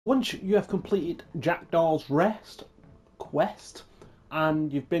Once you have completed Jackdaw's Rest quest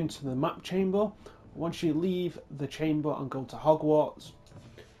and you've been to the map chamber, once you leave the chamber and go to Hogwarts,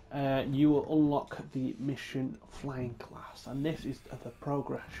 you will unlock the mission Flying class, and this is the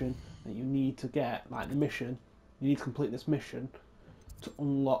progression that you need to get. Like the mission, you need to complete this mission to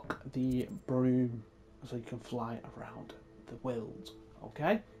unlock the Broom, so you can fly around the world.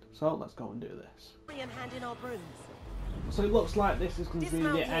 Okay, so let's go and do this. Hand in our brooms. So it looks like this is going to be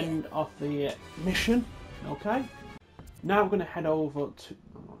the end of the mission. Okay, now we're going to head over to.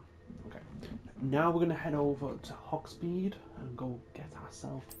 Okay, now we're going to head over to Hogsmeade and go get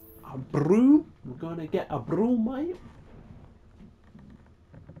ourselves a broom. We're going to get a broom, mate.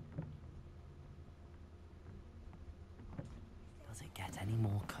 Does it get any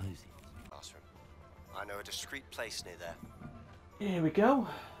more cozy? Classroom. I know a discreet place near there. Here we go.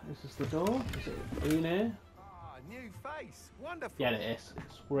 This is the door. Is it in here? New face, wonderful. Yeah, it is.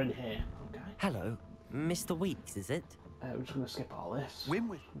 We're in here. Okay. Hello, Mr. Weeks, is it? We're just going to skip all this. Win.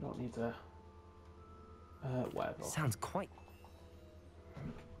 We don't need to. Whatever. Sounds quite.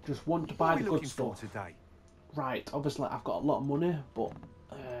 Just want to buy the good for stuff. today? Right. Obviously, I've got a lot of money, but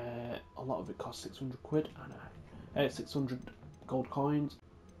a lot of it costs 600 quid and 600 gold coins.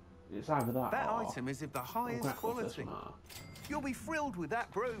 It's either that. That or item is of the highest quality. You'll be thrilled with that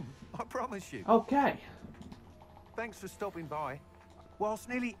broom, I promise you. Okay. Thanks for stopping by. Whilst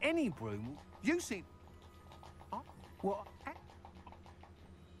nearly any broom, you seem... Oh, what?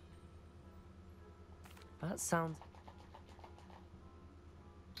 That sounds.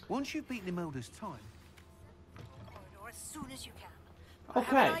 Once you've beaten Imelda's time... Or as soon as you can.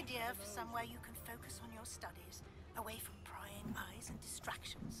 Okay. I have an idea for somewhere you can focus on your studies, away from prying eyes and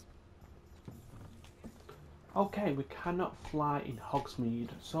distractions. Okay, we cannot fly in Hogsmeade,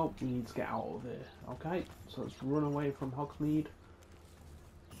 so we need to get out of there. Okay, so let's run away from Hogsmeade.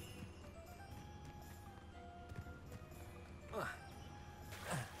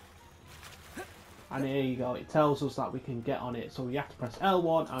 And here you go, it tells us that we can get on it, so we have to press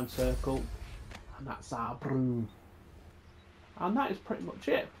L1 and circle, and that's our broom. And that is pretty much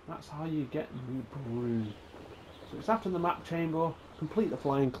it. That's how you get the broom. So it's after the map chamber, complete the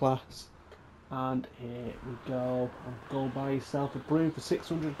flying class. And here we go. And go buy yourself a broom for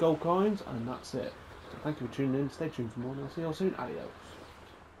 600 gold coins, and that's it. So thank you for tuning in. Stay tuned for more, and I'll see you all soon. Adios.